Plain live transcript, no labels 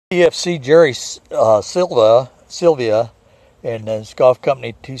EFC Jerry Sylvia, and Golf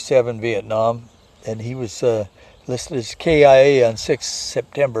Company 27 Vietnam, and he was listed as KIA on 6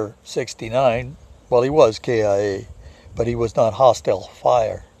 September 69. Well, he was KIA, but he was not hostile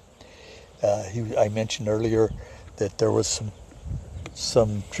fire. I mentioned earlier that there was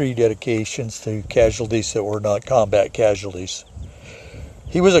some tree dedications to casualties that were not combat casualties.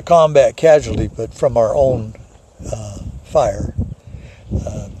 He was a combat casualty, but from our own fire.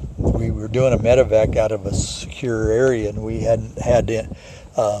 We were doing a medevac out of a secure area, and we hadn't had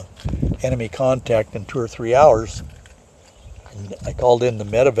enemy contact in 2 or 3 hours. And I called in the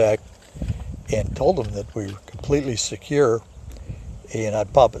medevac and told them that we were completely secure, and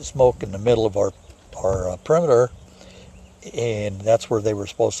I'd pop a smoke in the middle of our perimeter, and that's where they were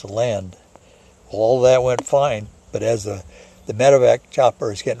supposed to land. Well, all that went fine, but as the medevac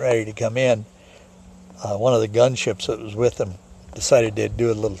chopper is getting ready to come in, one of the gunships that was with them decided they'd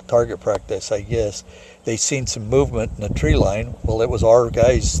do a little target practice, I guess. They seen some movement in the tree line. Well, it was our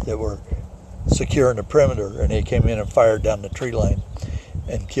guys that were securing the perimeter, and they came in and fired down the tree line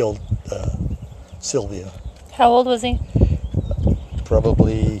and killed Sylvia. How old was he?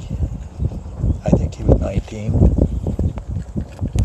 Probably, I think he was 19.